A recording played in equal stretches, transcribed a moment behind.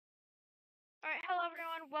Alright, hello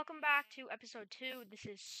everyone, welcome back to episode 2. This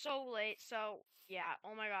is so late, so yeah,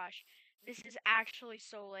 oh my gosh. This is actually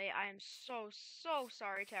so late. I am so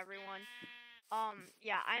sorry to everyone.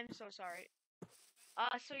 Yeah, I'm so sorry.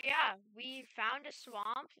 So yeah, we found a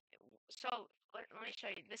swamp. So, let me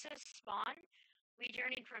show you. This is spawn. We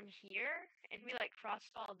journeyed from here, and we like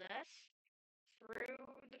crossed all this, through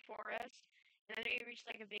the forest, and then we reached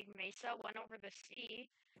like a big mesa, went over the sea,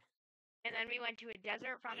 and then we went to a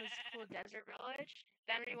desert, found this cool desert village.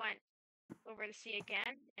 Then we went over the sea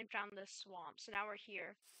again and found this swamp. So now we're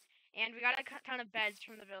here. And we got a ton of beds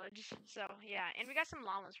from the village. So yeah, and we got some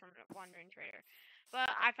llamas from the wandering trader.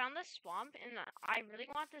 But I found this swamp and I really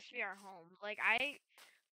want this to be our home. Like I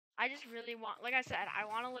just really want, like I said, I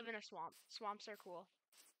want to live in a swamp. Swamps are cool.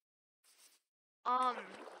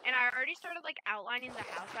 And I already started like outlining the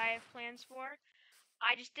house I have plans for.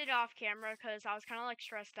 I just did it off camera because I was kind of like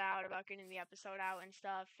stressed out about getting the episode out and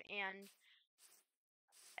stuff, and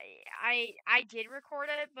I did record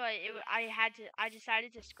it, but I decided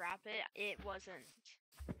to scrap it. It wasn't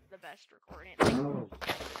the best recording.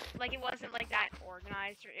 Like it wasn't like that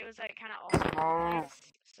organized. It was like kind of all over the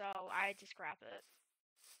place, so I had to scrap it.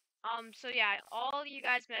 So yeah, all you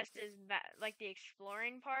guys missed is that like the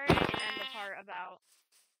exploring part and the part about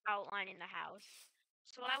outlining the house.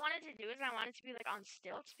 So what I wanted to do is I wanted to be like on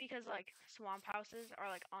stilts because like swamp houses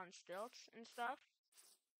are like on stilts and stuff.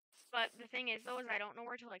 But the thing is, though, is I don't know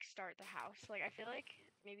where to like start the house. Like I feel like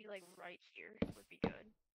maybe like right here would be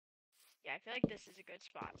good. Yeah, I feel like this is a good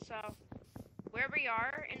spot. So where we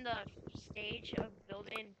are in the stage of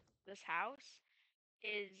building this house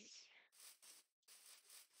is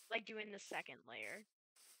like doing the second layer.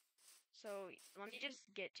 So let me just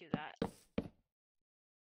get to that.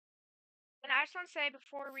 And I just want to say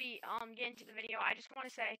before we get into the video, I just want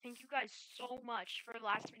to say thank you guys so much for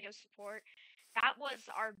last video's support. That was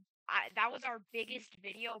our biggest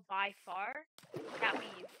video by far that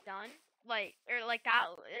we've done. Like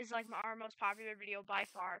that is like our most popular video by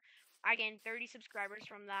far. I gained 30 subscribers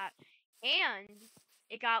from that, and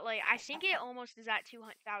it got like I think it almost is at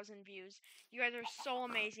 200,000 views. You guys are so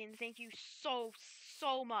amazing. Thank you so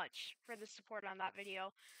much for the support on that video.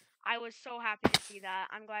 I was so happy to see that.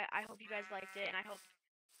 I'm glad. I hope you guys liked it, and I hope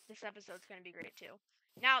this episode's gonna be great too.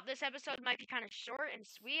 Now, this episode might be kind of short and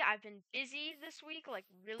sweet. I've been busy this week, like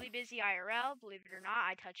really busy IRL. Believe it or not,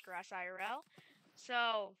 I touch grass IRL.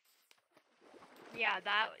 So, yeah,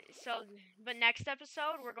 but next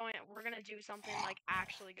episode we're gonna do something like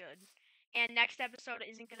actually good. And next episode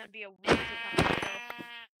isn't gonna be a week to come out.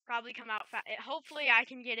 It'll probably come out fast. Hopefully, I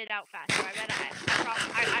can get it out faster.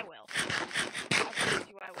 I will. I'll promise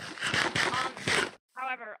you I will.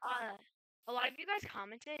 However, a lot of you guys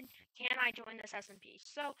commented, can I join this SMP?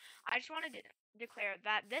 So, I just wanted to declare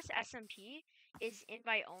that this SMP is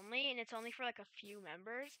invite only, and it's only for like a few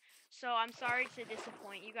members. So, I'm sorry to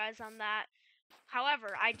disappoint you guys on that.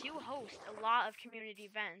 However, I do host a lot of community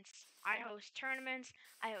events. I host tournaments,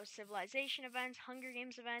 I host Civilization events, Hunger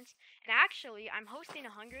Games events, and actually, I'm hosting a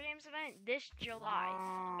Hunger Games event this July.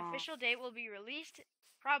 Official date will be released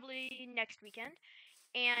probably next weekend.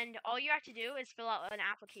 And all you have to do is fill out an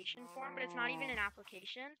application form, but it's not even an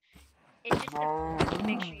application. It's just a form to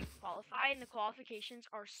make sure you qualify, and the qualifications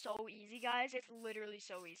are so easy, guys. It's literally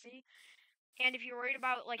so easy. And if you're worried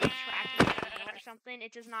about, like, tracking or something,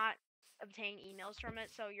 it does not obtain emails from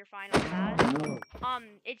it, so you're fine on that.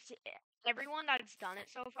 It's everyone that's done it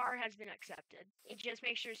so far has been accepted. It just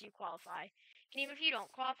makes sure you qualify. And even if you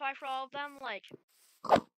don't qualify for all of them, like,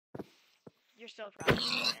 you're still probably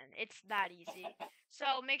in. It's that easy.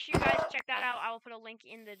 So make sure you guys check that out. I will put a link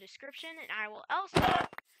in the description, and I will also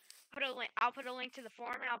put a link. I'll put a link to the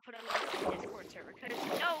forum, and I'll put a link to the Discord server. Because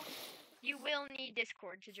you will need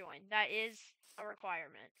Discord to join. That is a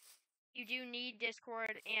requirement. You do need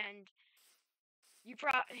Discord, and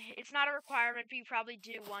it's not a requirement, but you probably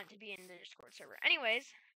do want to be in the Discord server. Anyways,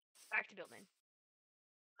 back to building.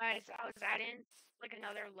 Guys, I was adding like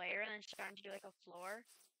another layer, and then starting to do like a floor.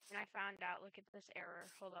 And I found out, look at this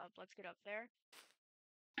error. Hold up, let's get up there.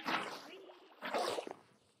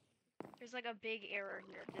 There's like a big error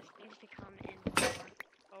here. This needs to come in more.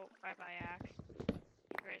 Oh, bye-bye axe.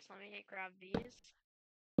 Alright, so let me grab these.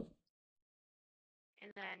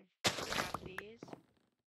 And then grab these.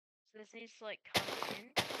 So this needs to like come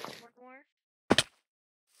in more.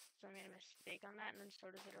 So I made a mistake on that, and then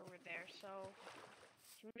so does it over there. So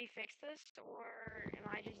can we fix this, or am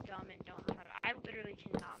I just dumb and don't know how to? I literally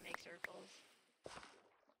cannot make circles.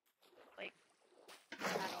 Like,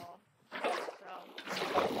 at all. So,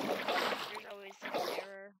 there's always some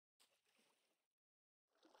error.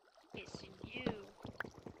 Okay, so you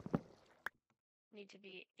need to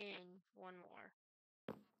be in one more.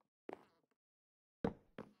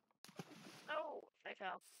 Oh, I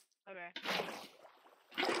fell. Okay.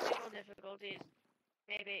 Technical difficulties.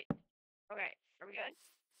 Maybe. Okay, are we good?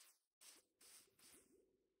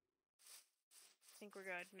 I think we're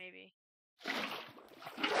good, maybe.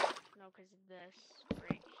 No, because of this.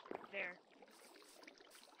 Right there.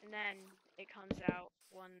 And then it comes out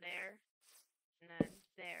one there. And then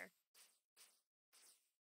there.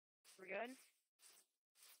 We're good?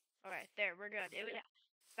 Okay, there, we're good.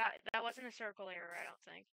 That wasn't a circle error, I don't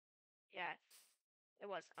think. Yeah, it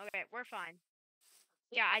was. Okay, we're fine.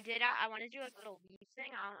 Yeah, I did. I want to do like a little leaf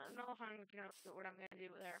thing. I don't know if I'm gonna what I'm gonna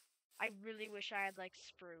do there. I really wish I had like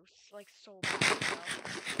spruce, like so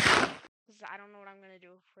bad. Because I don't know what I'm gonna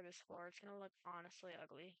do for this floor. It's gonna look honestly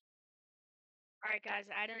ugly. Alright guys,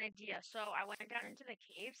 I had an idea. So I went down into the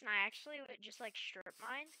caves and I actually just like strip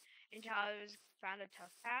mined until I found a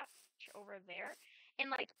tough patch over there. And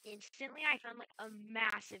like instantly I found like a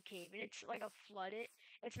massive cave and it's like a flooded.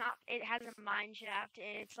 It's not, it has a mine shaft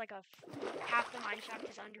and it's like half the mine shaft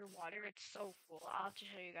is underwater. It's so cool. I'll have to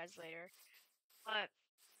show you guys later. But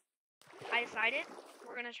I decided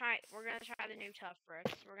we're gonna try the new tough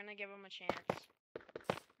bricks. We're gonna give them a chance.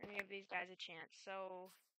 We're gonna give these guys a chance. So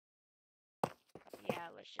yeah,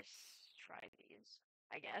 let's just try these,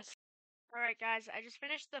 I guess. Alright guys, I just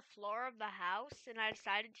finished the floor of the house and I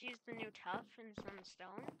decided to use the new tuff and some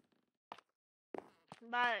stone.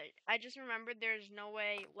 But I just remembered there's no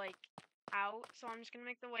way like out, so I'm just gonna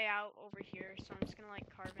make the way out over here. So I'm just gonna like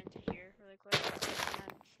carve into here really quick and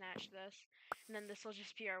then snatch this. And then this will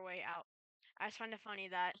just be our way out. I just find it funny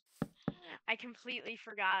that I completely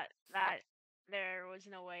forgot that there was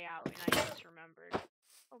no way out and I just remembered.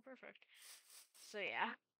 Oh, perfect. So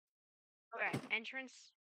yeah. Okay,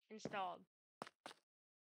 entrance installed.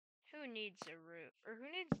 Who needs a roof? Or who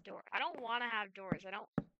needs doors? I don't want to have doors. I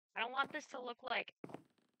don't want this to look like,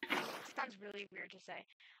 it sounds really weird to say.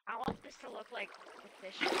 I want this to look like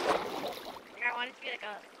official. Like I want it to be like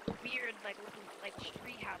a weird like looking like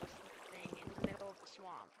treehouse thing in the middle of the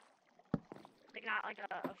swamp. Like not like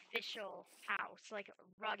a official house, like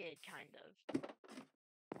rugged kind of.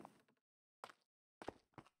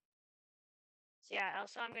 So yeah,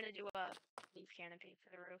 also I'm gonna do a leaf canopy for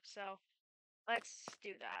the roof, so let's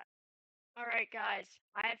do that. Alright guys,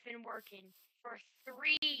 I have been working for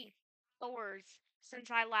 3 hours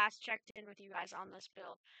since I last checked in with you guys on this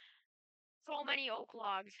build. So many oak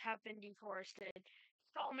logs have been deforested.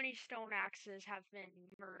 So many stone axes have been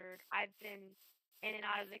murdered. I've been in and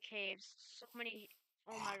out of the caves. So many,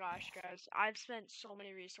 oh my gosh guys, I've spent so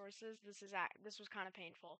many resources. This was kind of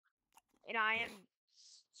painful. And I am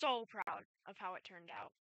so proud of how it turned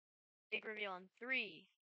out. Big reveal in 3,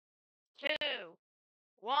 2,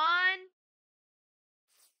 1.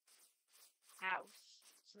 House.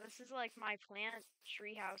 So this is like my plant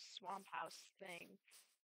treehouse swamp house thing.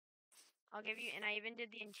 I'll give you, and I even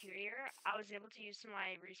did the interior. I was able to use some of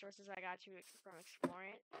my resources I got from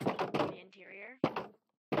exploring the interior.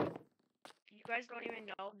 You guys don't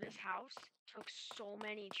even know this house took so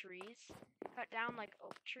many trees, cut down like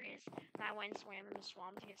oak trees, and I went and swam in the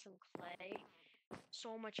swamp to get some clay.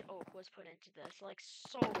 So much oak was put into this, like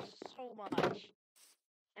so much.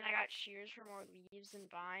 And I got shears for more leaves and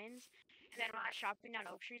vines. And then when I chopped down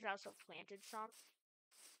oak trees, I also planted some.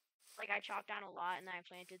 Like, I chopped down a lot, and then I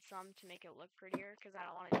planted some to make it look prettier, because I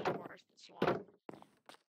don't want to deforest the swamp.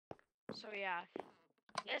 So, yeah.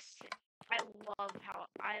 I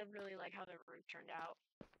really like how the roof turned out.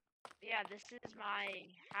 But yeah, this is my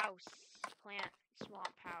house, plant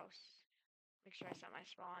swamp house. Make sure I set my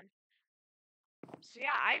spawn. So,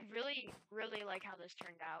 yeah, I really like how this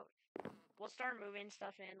turned out. We'll start moving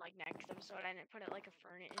stuff in like next episode. I didn't put it like a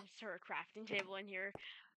furnace or a crafting table in here,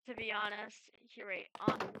 to be honest. Here, wait.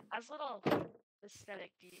 As a little aesthetic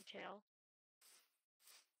detail,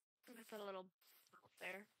 I'm gonna put a little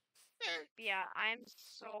there. But yeah, I'm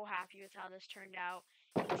so happy with how this turned out.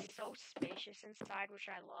 It's so spacious inside, which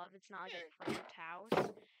I love. It's not like a cramped house,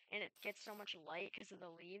 and it gets so much light because of the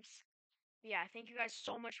leaves. Yeah, thank you guys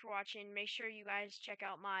so much for watching. Make sure you guys check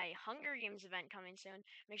out my Hunger Games event coming soon.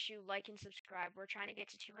 Make sure you like and subscribe. We're trying to get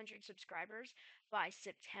to 200 subscribers by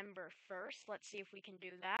September 1st. Let's see if we can do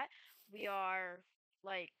that. We are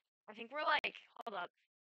like, I think we're like, hold up.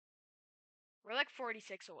 We're like 46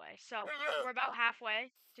 away. So we're about halfway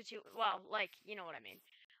to well, like, you know what I mean.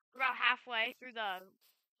 We're about halfway through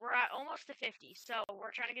we're at almost to 50. So we're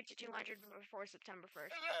trying to get to 200 before September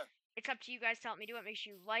 1st. It's up to you guys to help me do it. Make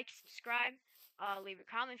sure you like, subscribe, leave a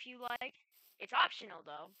comment if you like. It's optional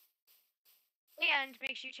though. And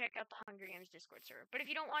make sure you check out the Hunger Games Discord server. But if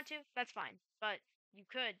you don't want to, that's fine. But you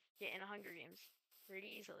could get in a Hunger Games pretty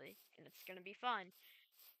easily, and it's gonna be fun.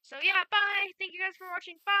 So yeah, bye! Thank you guys for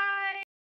watching, bye!